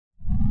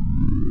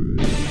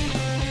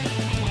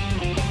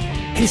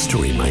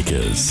History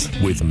Makers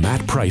with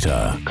Matt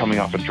Prater. Coming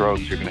off of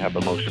drugs, you're going to have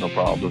emotional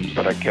problems,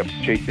 but I kept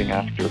chasing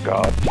after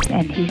God.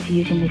 And he's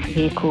using this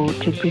vehicle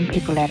to bring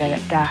people out of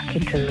that dark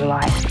into the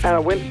light. And I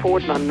went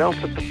forward and I knelt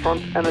at the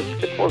front, and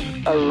it was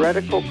a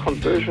radical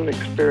conversion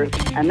experience.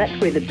 And that's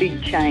where the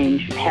big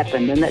change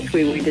happened, and that's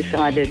where we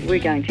decided we're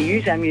going to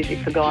use our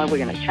music for God,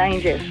 we're going to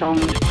change our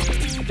songs.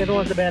 When I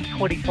was about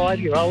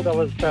 25-year-old, I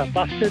was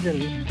busted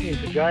and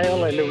into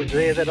jail, and it was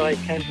there that I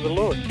came to the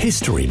Lord.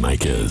 History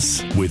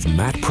Makers with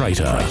Matt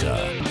Prater.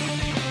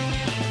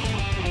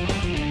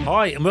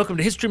 Hi, and welcome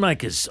to History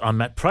Makers. I'm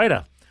Matt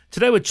Prater.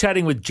 Today we're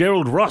chatting with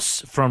Gerald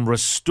Ross from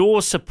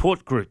Restore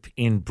Support Group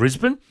in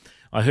Brisbane.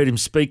 I heard him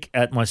speak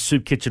at my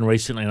soup kitchen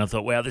recently, and I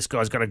thought, wow, this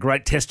guy's got a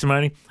great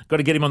testimony. Got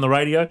to get him on the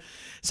radio.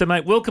 So,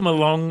 mate, welcome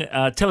along.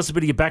 Tell us a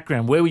bit of your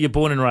background. Where were you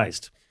born and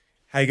raised?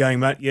 How you going,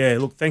 Matt? Yeah,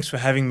 look, thanks for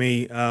having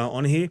me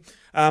on here.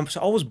 So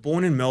I was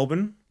born in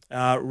Melbourne,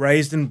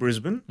 raised in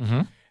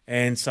Brisbane,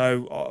 and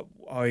so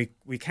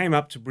we came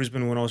up to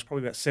Brisbane when I was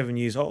probably about 7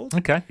 years old.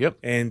 Okay, yep.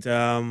 And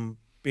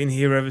been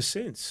here ever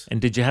since.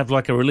 And did you have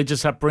like a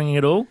religious upbringing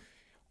at all?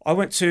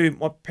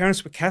 My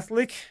parents were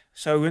Catholic,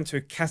 so we went to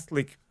a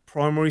Catholic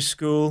primary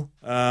school,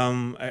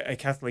 a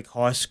Catholic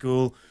high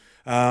school,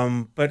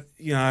 but,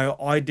 you know,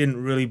 I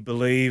didn't really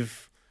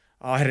believe.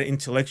 I had an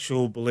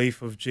intellectual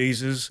belief of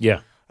Jesus.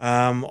 Yeah.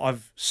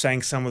 I've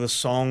sang some of the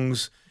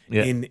songs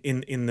in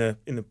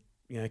the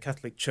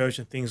Catholic Church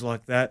and things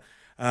like that.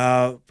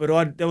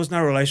 But there was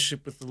no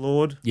relationship with the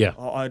Lord. Yeah.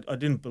 I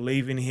didn't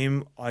believe in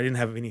Him. I didn't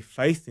have any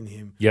faith in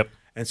Him. Yep.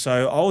 And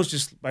so I was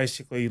just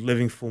basically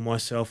living for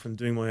myself and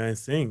doing my own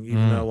thing,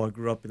 even though I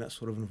grew up in that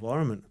sort of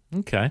environment.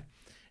 Okay.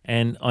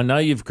 And I know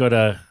you've got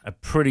a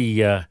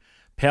pretty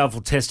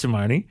powerful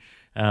testimony.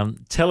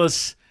 Tell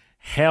us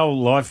how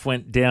life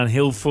went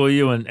downhill for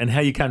you and how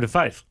you came to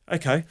faith.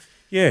 Okay.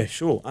 Yeah,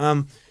 sure.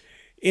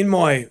 In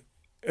my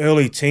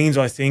early teens,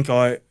 I think,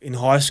 in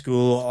high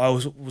school, I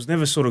was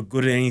never sort of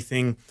good at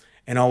anything,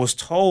 and I was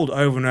told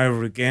over and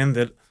over again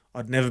that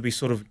I'd never be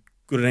sort of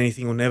good at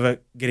anything or never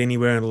get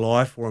anywhere in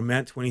life or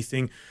amount to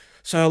anything.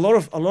 So a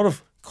lot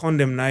of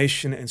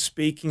condemnation and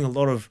speaking a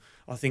lot of,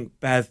 I think,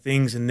 bad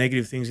things and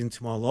negative things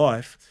into my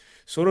life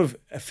sort of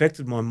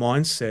affected my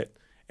mindset.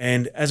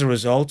 And as a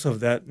result of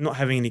that, not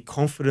having any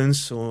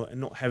confidence or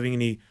not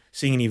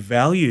seeing any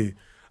value,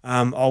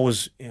 I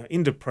was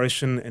in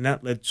depression, and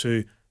that led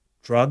to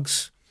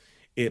drugs.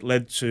 It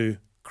led to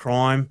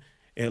crime.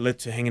 It led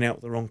to hanging out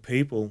with the wrong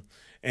people,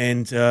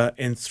 and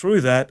through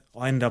that,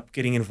 I ended up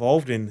getting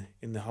involved in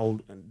the whole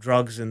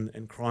drugs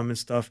and crime and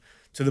stuff,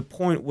 to the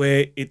point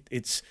where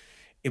it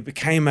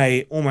became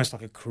almost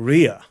like a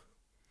career,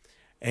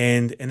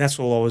 and that's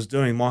all I was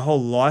doing. My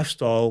whole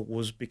lifestyle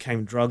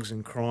became drugs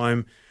and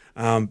crime,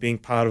 being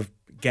part of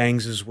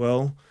gangs as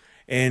well,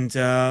 and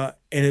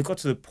it got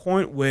to the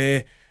point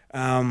where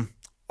I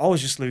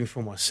was just living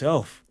for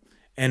myself,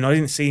 and I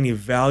didn't see any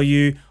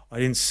value. I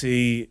didn't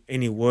see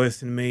any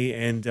worth in me,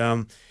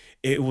 and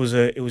it was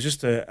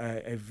just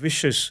a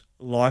vicious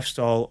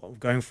lifestyle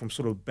of going from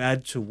sort of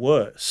bad to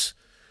worse.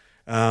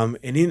 And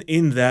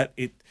in that,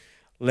 it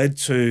led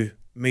to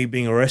me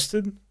being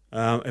arrested.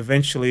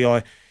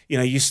 Eventually,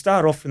 you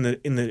start off in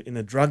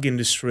the drug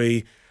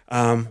industry,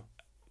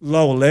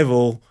 lower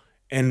level,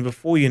 and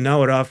before you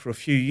know it, after a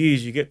few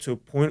years, you get to a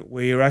point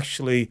where you're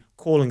actually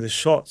calling the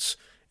shots.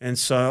 And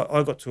so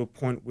I got to a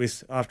point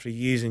after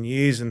years and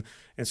years, and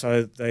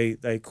so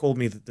they called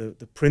me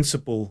the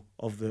principal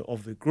of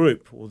the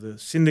group or the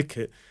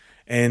syndicate,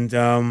 and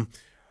I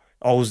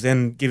was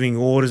then giving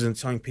orders and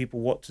telling people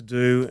what to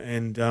do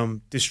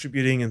and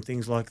distributing and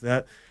things like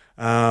that.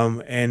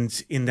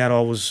 And in that,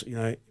 I was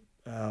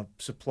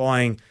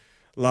supplying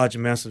large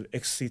amounts of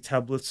ecstasy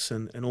tablets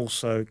and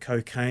also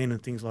cocaine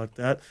and things like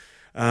that.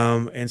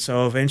 And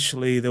so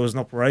eventually there was an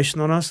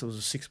operation on us. It was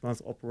a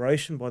 6-month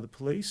operation by the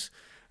police.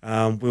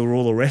 We were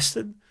all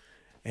arrested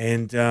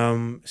and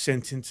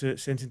sent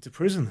into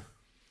prison.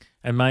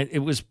 And mate, it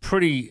was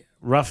pretty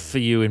rough for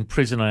you in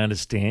prison, I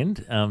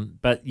understand.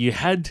 But you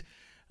had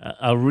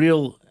a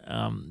real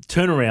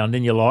turnaround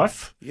in your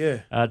life.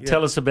 Yeah.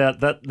 Tell us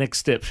about that next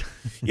step.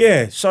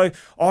 Yeah. So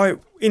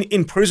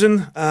in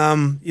prison, I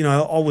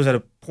was at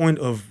a point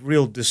of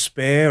real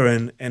despair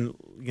and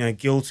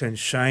guilt and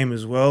shame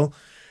as well.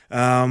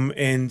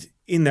 And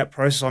in that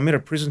process, I met a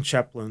prison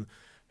chaplain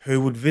who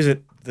would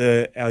visit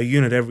our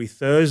unit every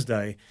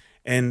Thursday,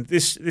 and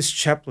this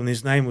chaplain,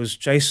 his name was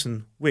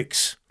Jason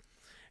Wicks,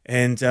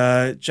 and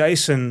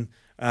Jason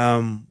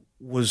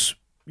was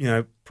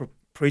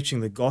preaching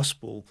the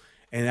gospel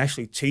and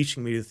actually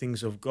teaching me the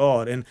things of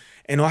God, and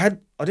I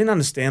didn't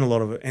understand a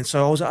lot of it, and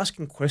so I was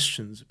asking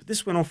questions. But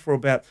this went on for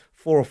about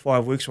 4 or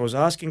 5 weeks. I was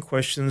asking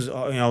questions.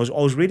 I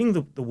was reading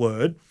the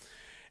Word,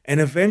 and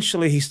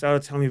eventually he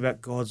started telling me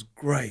about God's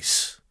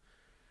grace,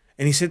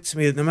 and he said to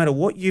me that no matter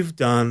what you've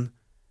done,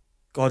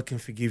 God can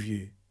forgive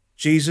you.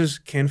 Jesus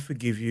can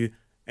forgive you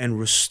and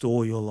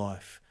restore your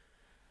life.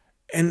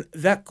 And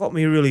that got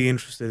me really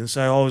interested. And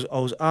so I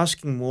was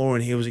asking more,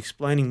 and he was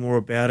explaining more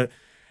about it.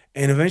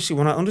 And eventually,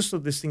 when I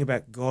understood this thing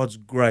about God's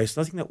grace,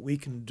 nothing that we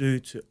can do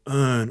to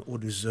earn or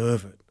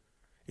deserve it,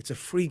 it's a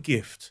free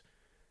gift,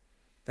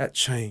 that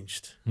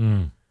changed.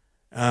 From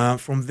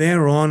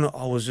there on,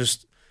 I was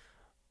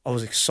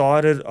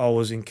excited, I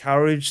was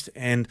encouraged,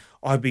 and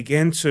I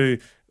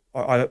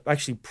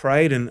actually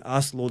prayed and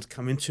asked the Lord to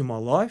come into my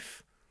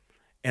life,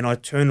 and I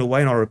turned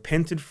away and I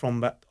repented from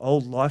that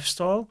old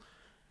lifestyle,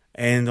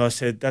 and I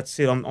said, that's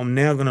it, I'm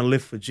now going to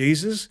live for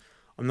Jesus.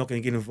 I'm not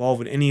going to get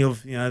involved in any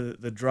of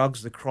the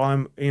drugs, the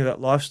crime, any of that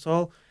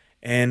lifestyle,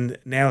 and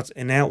now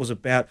it was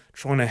about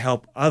trying to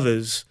help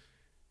others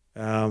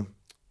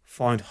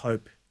find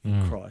hope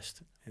in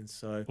Christ. And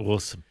so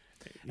awesome.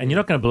 And you're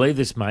not going to believe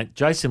this, mate.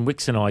 Jason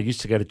Wicks and I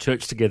used to go to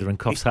church together in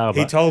Coffs Harbour.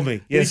 He told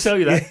me. Yes. Did he tell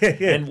you that?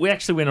 Yeah. And we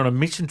actually went on a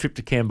mission trip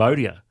to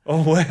Cambodia.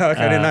 Oh, wow. Okay, I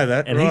didn't know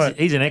that. And right.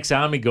 he's an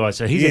ex-army guy,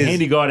 so he's a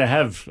handy guy to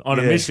have on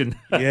a mission.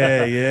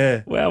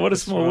 Yeah. Wow, what a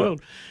small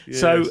world.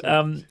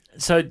 Yeah,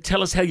 so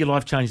tell us how your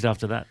life changed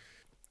after that.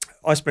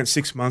 I spent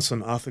 6 months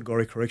on Arthur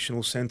Gorrie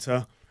Correctional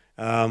Centre.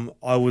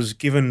 I was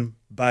given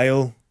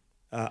bail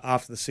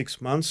after the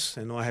 6 months,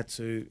 and I had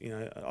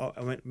to,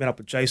 I met up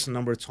with Jason a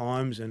number of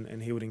times,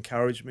 and he would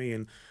encourage me,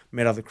 and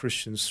met other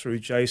Christians through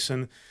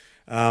Jason.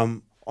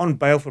 On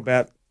bail for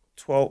about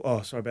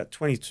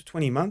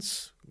 20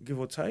 months, give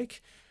or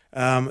take.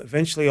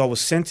 Eventually, I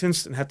was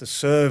sentenced and had to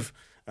serve.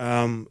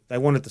 They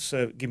wanted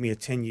to give me a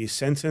 10-year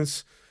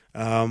sentence,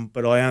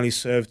 but I only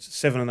served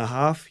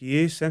 7.5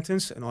 year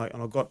sentence, and I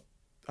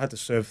had to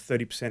serve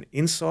 30%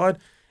 inside,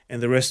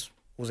 and the rest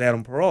was out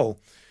on parole.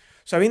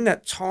 So in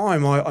that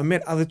time, I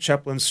met other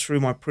chaplains through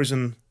my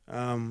prison,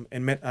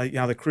 and met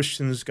the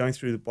Christians going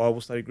through the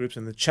Bible study groups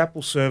and the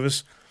chapel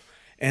service.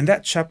 And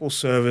that chapel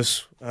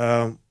service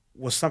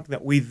was something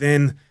that we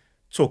then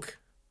took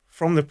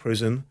from the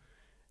prison,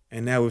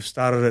 and now we've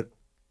started it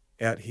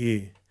out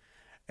here.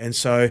 And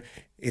so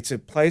it's a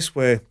place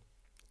where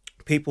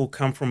people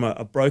come from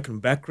a broken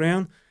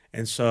background.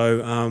 And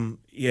so,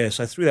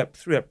 so through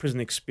that prison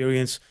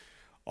experience,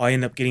 I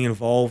ended up getting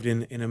involved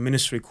in a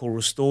ministry called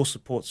Restore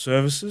Support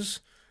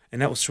Services,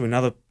 and that was through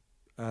another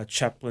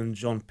chaplain,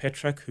 John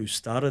Petrak, who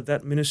started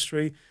that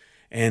ministry,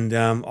 and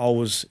I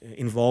was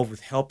involved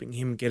with helping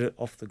him get it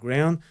off the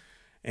ground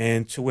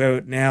and to where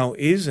it now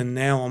is, and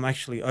now I'm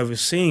actually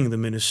overseeing the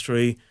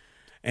ministry,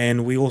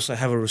 and we also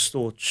have a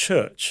Restore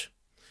Church,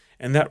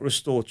 and that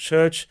Restore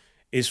Church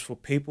is for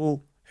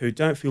people who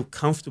don't feel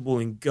comfortable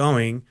in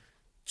going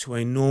to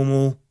a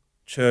normal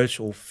church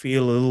or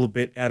feel a little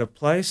bit out of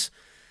place.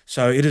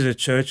 So it is a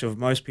church of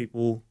most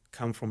people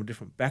come from a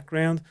different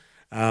background,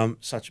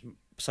 such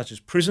as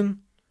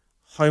prison,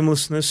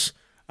 homelessness,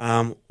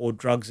 or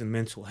drugs and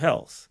mental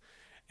health.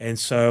 And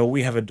so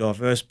we have a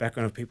diverse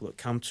background of people that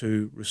come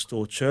to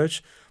Restore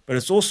Church, but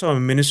it's also a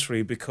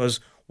ministry because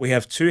we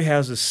have 2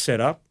 houses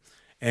set up,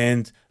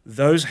 and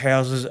those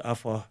houses are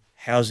for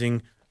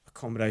housing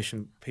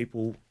accommodation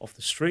people off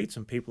the streets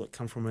and people that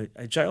come from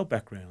a jail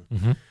background.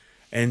 Mm-hmm.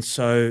 And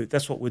so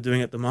that's what we're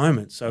doing at the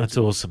moment. So that's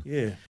awesome.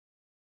 Yeah.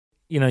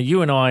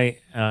 You and I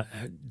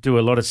do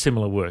a lot of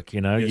similar work,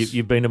 Yes.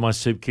 You've been to my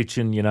soup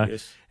kitchen,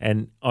 Yes.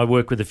 and I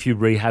work with a few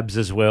rehabs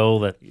as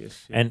well.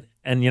 Yes, yeah.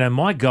 And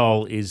my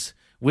goal is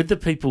with the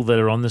people that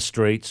are on the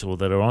streets or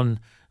that are on,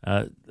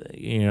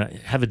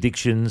 have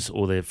addictions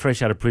or they're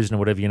fresh out of prison or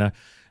whatever,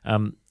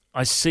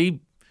 I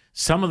see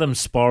some of them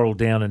spiral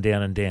down and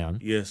down and down.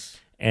 Yes.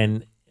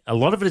 And a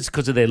lot of it is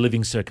because of their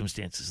living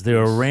circumstances.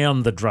 They're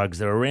around the drugs,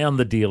 they're around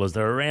the dealers,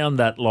 they're around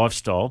that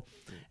lifestyle,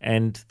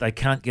 and they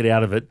can't get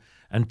out of it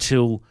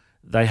until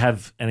they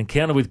have an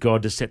encounter with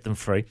God to set them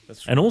free.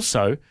 That's right. And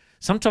also,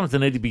 sometimes they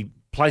need to be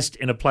placed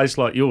in a place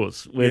like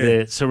yours where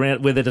they're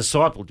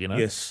discipled,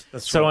 Yes,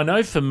 that's so right. I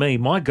know for me,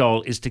 my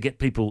goal is to get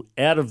people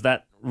out of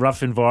that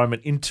rough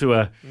environment into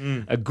a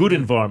good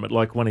environment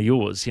like one of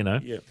yours,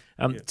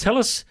 Tell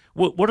us,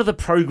 what do the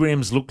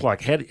programs look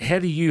like? How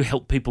do you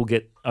help people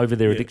get over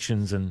their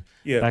addictions and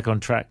back on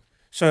track?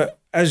 So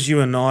as you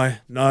and I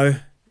know,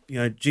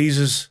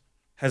 Jesus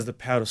has the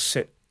power to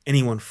set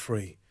anyone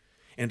free.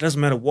 And it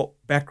doesn't matter what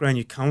background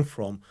you come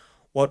from,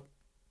 what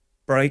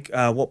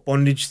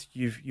bondage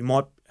you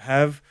might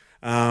have,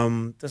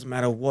 doesn't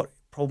matter what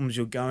problems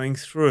you're going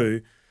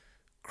through,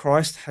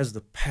 Christ has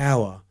the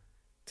power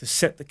to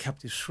set the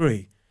captives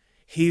free.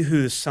 He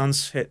who the Son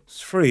sets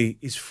free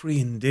is free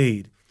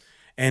indeed.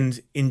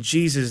 And in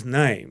Jesus'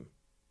 name,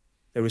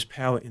 there is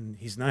power in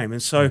his name.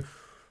 And so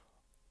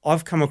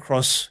I've come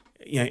across,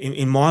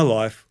 in my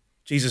life,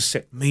 Jesus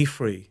set me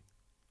free.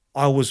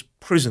 I was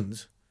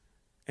prisoned,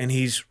 and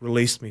he's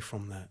released me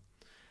from that.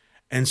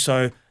 And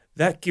so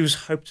that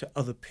gives hope to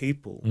other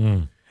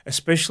people,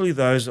 especially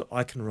those that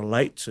I can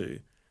relate to,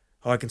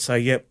 who I can say,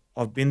 yep,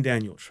 I've been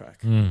down your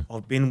track.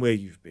 I've been where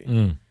you've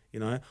been.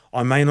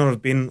 I may not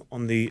have been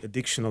on the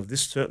addiction of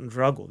this certain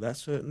drug or that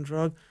certain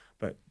drug,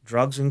 but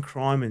drugs and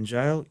crime and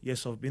jail,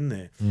 yes, I've been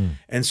there.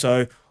 And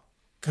so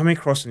coming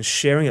across and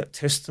sharing that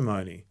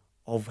testimony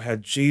of how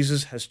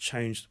Jesus has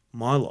changed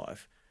my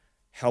life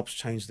helps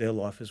change their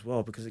life as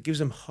well, because it gives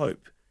them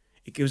hope.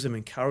 It gives them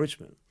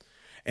encouragement.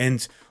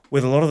 And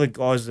with a lot of the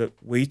guys that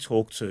we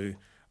talk to,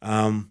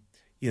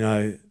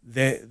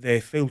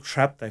 They feel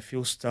trapped, they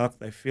feel stuck,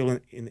 they feel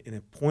in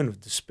a point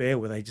of despair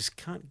where they just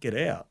can't get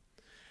out.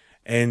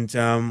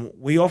 And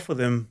we offer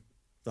them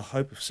the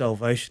hope of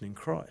salvation in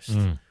Christ.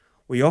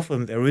 We offer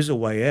them there is a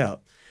way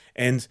out.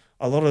 And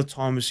a lot of the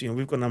times,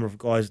 we've got a number of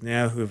guys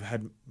now who have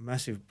had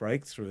massive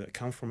breakthrough that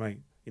come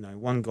from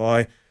one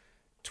guy,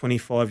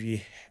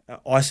 25-year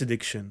ice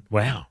addiction.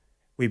 Wow.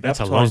 That's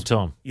a long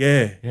time.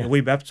 Yeah.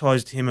 We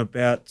baptized him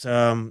about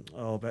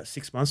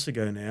 6 months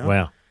ago now.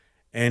 Wow.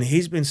 And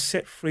he's been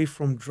set free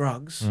from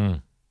drugs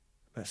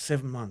about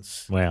 7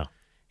 months. Wow.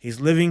 He's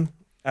living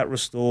at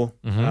Restore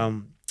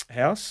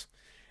House,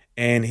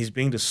 and he's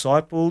being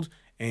discipled,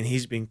 and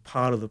he's being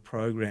part of the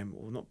program,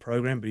 or not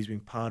program, but he's being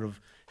part of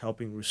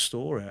helping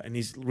Restore out, and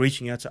he's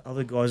reaching out to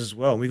other guys as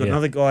well. And we've got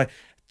another guy,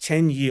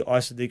 10-year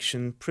ice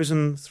addiction,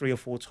 prison 3 or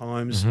 4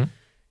 times,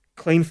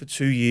 clean for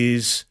 2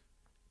 years,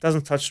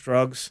 doesn't touch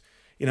drugs,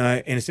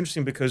 and it's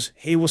interesting because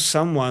he was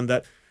someone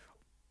that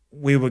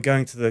we were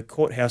going to the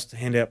courthouse to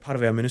hand out. Part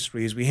of our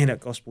ministry is we hand out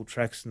gospel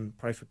tracts and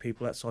pray for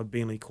people outside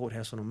Beenleigh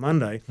Courthouse on a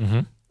Monday.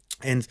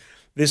 And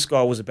this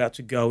guy was about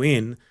to go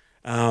in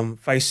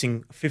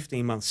facing a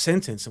 15-month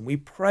sentence, and we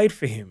prayed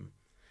for him.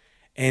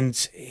 And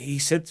he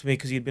said to me,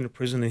 because he had been in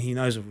prison and he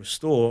knows of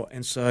Restore,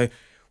 and so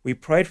we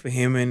prayed for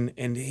him,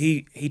 and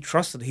he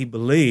trusted, he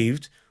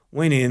believed,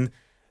 went in.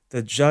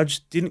 The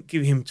judge didn't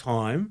give him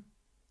time.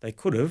 They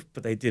could have,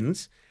 but they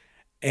didn't.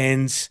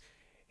 And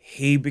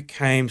he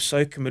became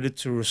so committed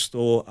to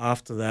Restore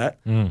after that.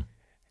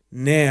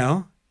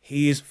 Now,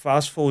 he is,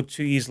 fast forward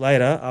 2 years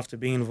later, after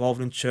being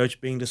involved in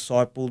church, being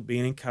discipled,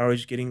 being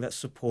encouraged, getting that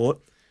support.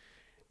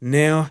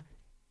 Now,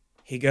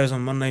 he goes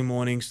on Monday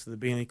mornings to the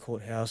Beenleigh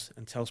Courthouse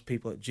and tells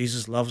people that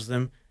Jesus loves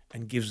them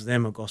and gives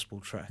them a gospel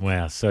tract.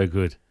 Wow, so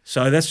good.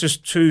 So that's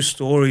just 2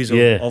 stories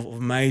of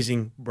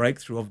amazing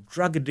breakthrough of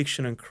drug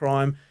addiction and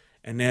crime,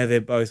 and now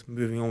they're both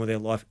moving on with their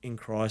life in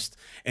Christ.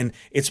 And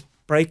it's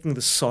breaking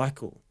the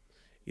cycle.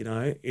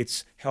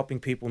 It's helping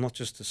people not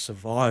just to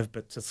survive,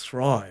 but to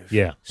thrive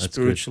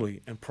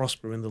spiritually and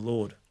prosper in the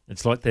Lord.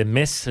 It's like their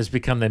mess has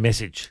become their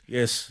message.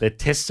 Yes. Their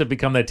tests have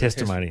become their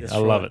testimony. I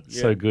love it.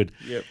 Yep. So good.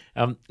 Yep.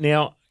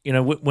 Now,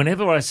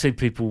 whenever I see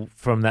people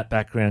from that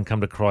background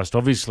come to Christ,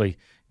 obviously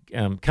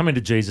coming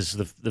to Jesus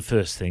is the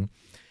first thing.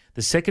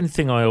 The second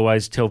thing I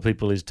always tell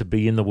people is to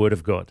be in the Word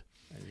of God.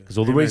 Because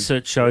all the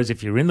research shows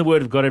if you're in the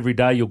Word of God every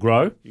day, you'll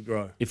grow. You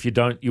grow. If you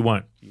don't, you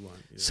won't. You won't.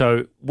 Yeah.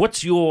 So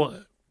what's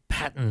your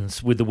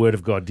patterns with the Word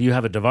of God? Do you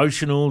have a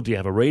devotional? Do you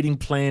have a reading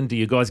plan? Do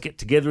you guys get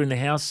together in the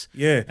house?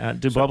 Yeah.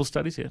 Do Bible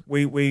studies? Yeah.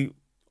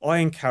 I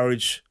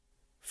encourage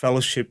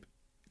fellowship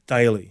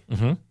daily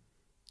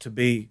to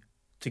be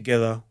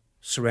together,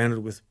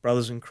 surrounded with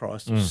brothers in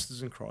Christ and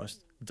sisters in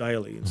Christ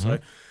daily.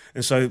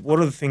 And so what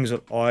are the things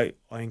that I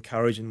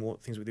encourage, and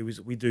what things we do is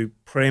we do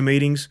prayer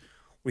meetings.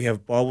 We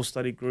have Bible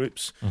study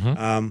groups.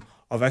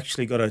 I've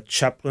actually got a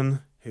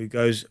chaplain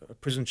a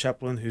prison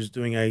chaplain who's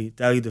doing a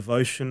daily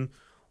devotion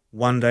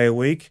 1 day a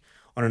week.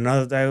 On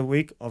another day a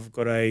week, I've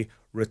got a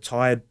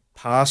retired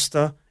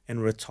pastor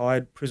and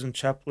retired prison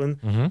chaplain,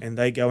 and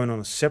they go in on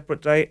a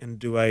separate day and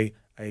do a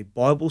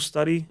Bible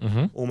study,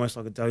 almost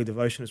like a daily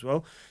devotion as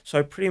well.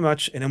 So pretty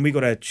much, and then we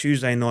got our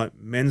Tuesday night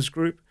men's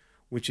group,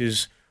 which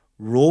is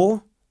raw,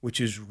 which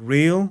is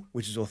real,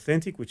 which is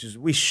authentic, which is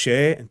we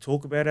share and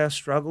talk about our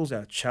struggles,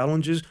 our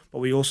challenges, but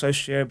we also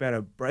share about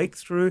our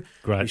breakthrough.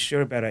 Great. We share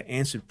about our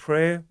answered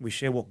prayer. We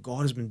share what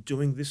God has been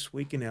doing this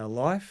week in our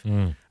life.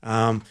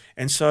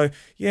 And so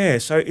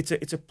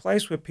it's a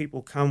place where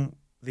people come,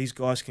 these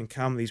guys can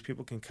come, these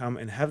people can come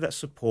and have that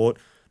support,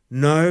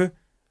 know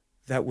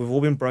that we've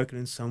all been broken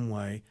in some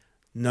way,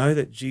 know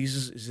that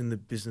Jesus is in the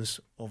business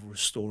of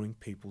restoring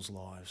people's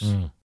lives.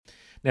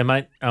 Now,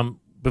 mate,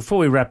 before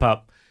we wrap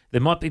up, there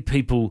might be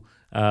people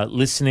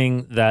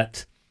listening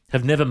that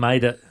have never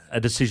made a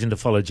decision to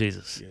follow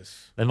Jesus.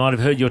 Yes. They might have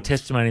heard your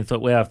testimony and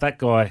thought, wow, if that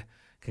guy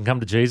can come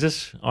to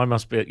Jesus, I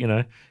must be,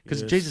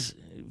 because Jesus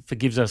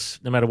forgives us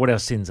no matter what our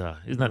sins are.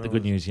 Isn't that the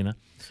good news,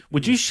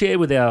 Would you share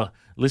with our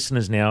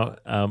listeners now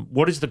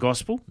what is the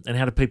gospel and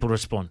how do people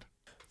respond?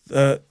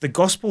 The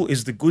gospel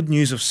is the good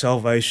news of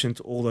salvation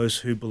to all those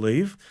who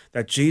believe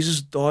that Jesus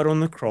died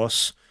on the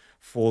cross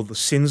for the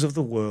sins of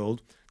the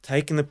world,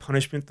 taking the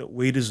punishment that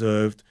we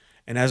deserved,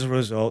 and as a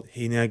result,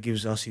 he now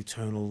gives us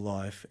eternal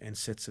life and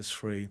sets us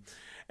free.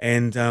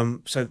 And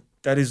so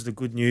that is the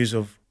good news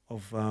of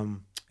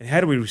and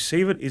how do we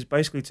receive it is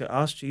basically to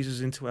ask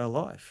Jesus into our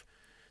life,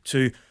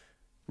 to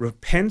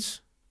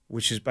repent,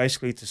 which is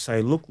basically to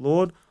say, look,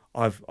 Lord,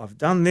 I've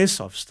done this,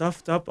 I've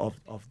stuffed up,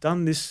 I've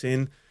done this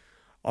sin,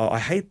 I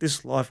hate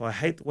this life, I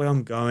hate the way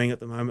I'm going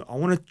at the moment, I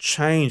want to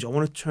change, I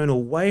want to turn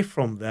away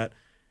from that,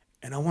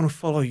 and I want to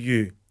follow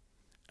you,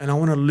 and I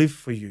want to live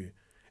for you.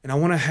 And I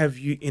want to have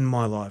you in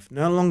my life.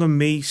 No longer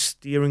me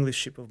steering the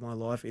ship of my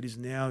life. It is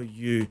now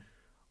you.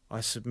 I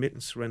submit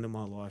and surrender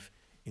my life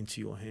into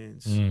your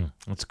hands.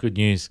 That's good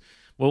news.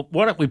 Well,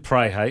 why don't we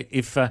pray, hey?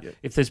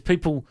 If there's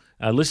people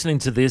listening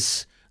to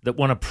this that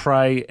want to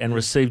pray and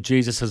receive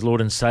Jesus as Lord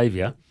and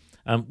Saviour,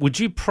 would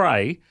you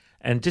pray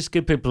and just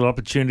give people an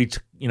opportunity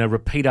to,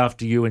 repeat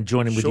after you and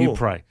join in with you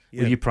pray.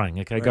 Yeah. With you praying.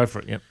 Okay, Right. go for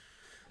it. Yep.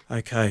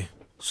 Okay,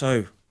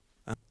 so,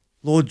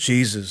 Lord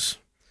Jesus,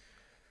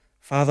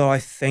 Father, I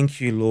thank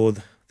you,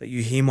 Lord, that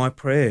you hear my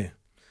prayer.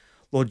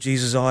 Lord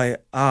Jesus, I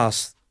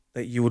ask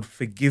that you would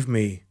forgive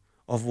me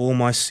of all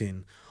my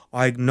sin.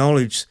 I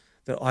acknowledge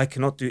that I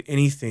cannot do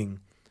anything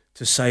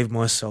to save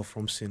myself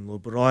from sin,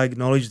 Lord, but I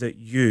acknowledge that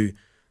you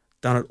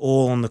done it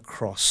all on the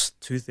cross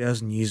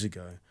 2,000 years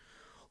ago.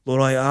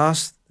 Lord, I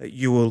ask that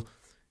you will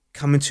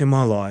come into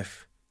my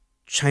life,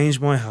 change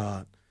my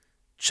heart,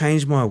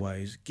 change my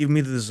ways, give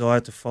me the desire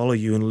to follow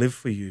you and live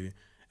for you.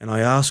 And I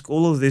ask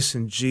all of this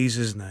in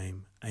Jesus'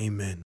 name.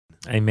 Amen.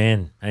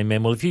 Amen.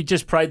 Amen. Well, if you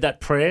just prayed that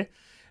prayer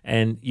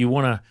and you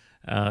want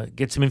to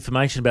get some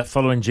information about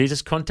following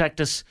Jesus, contact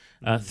us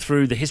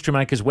through the History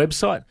Makers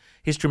website,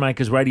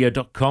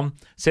 historymakersradio.com.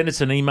 Send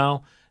us an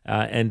email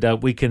and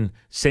we can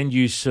send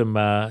you some,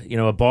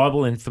 a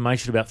Bible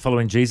information about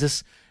following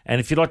Jesus. And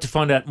if you'd like to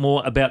find out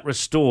more about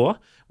Restore,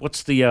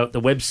 what's the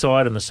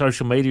website and the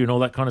social media and all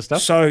that kind of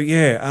stuff? So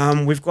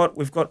we've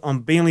got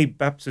on Beenleigh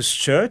Baptist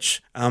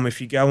Church.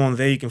 If you go on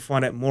there, you can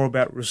find out more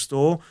about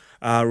Restore,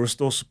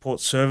 Restore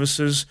Support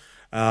Services,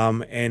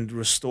 and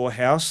Restore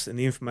House, and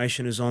the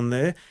information is on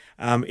there.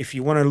 If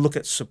you want to look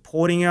at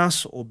supporting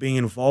us or being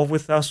involved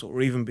with us,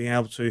 or even being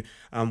able to,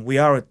 we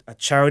are a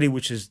charity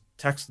which is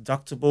tax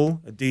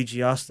deductible, a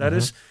DGR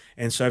status.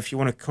 And so if you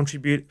want to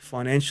contribute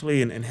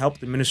financially and help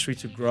the ministry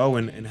to grow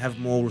and have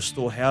more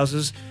Restore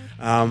houses,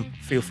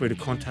 feel free to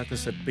contact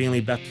us at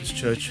Beenleigh Baptist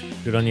Church.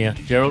 Good on you,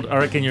 Gerald. I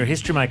reckon you're a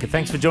history maker.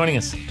 Thanks for joining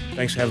us.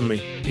 Thanks for having me.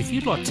 If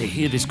you'd like to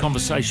hear this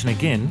conversation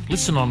again,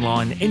 listen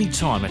online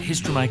anytime at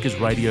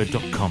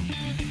historymakersradio.com.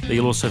 There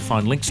you'll also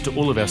find links to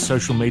all of our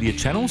social media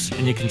channels,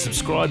 and you can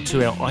subscribe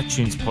to our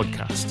iTunes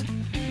podcast.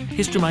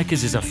 History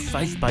Makers is a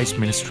faith-based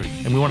ministry,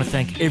 and we want to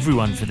thank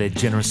everyone for their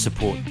generous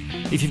support.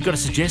 If you've got a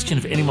suggestion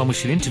of anyone we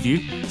should interview,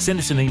 send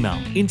us an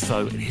email,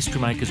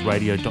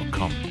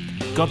 info@historymakersradio.com.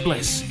 God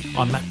bless.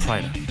 I'm Matt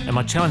Prater, and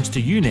my challenge to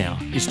you now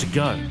is to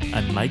go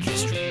and make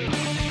history.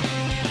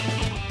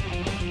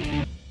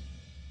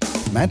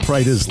 Matt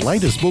Prater's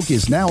latest book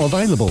is now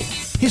available.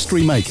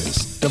 History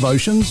Makers,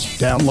 devotions,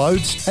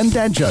 downloads and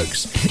dad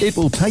jokes. It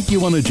will take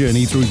you on a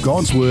journey through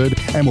God's Word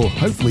and will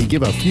hopefully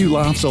give a few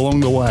laughs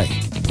along the way.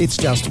 It's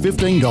just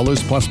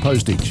 $15 plus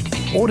postage.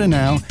 Order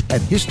now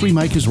at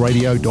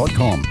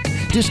historymakersradio.com.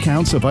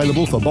 Discounts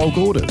available for bulk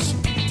orders.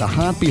 The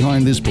heart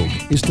behind this book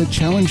is to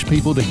challenge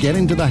people to get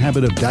into the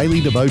habit of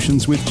daily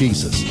devotions with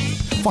Jesus.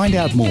 Find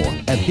out more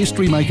at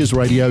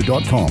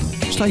historymakersradio.com.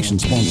 Station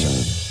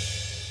sponsor.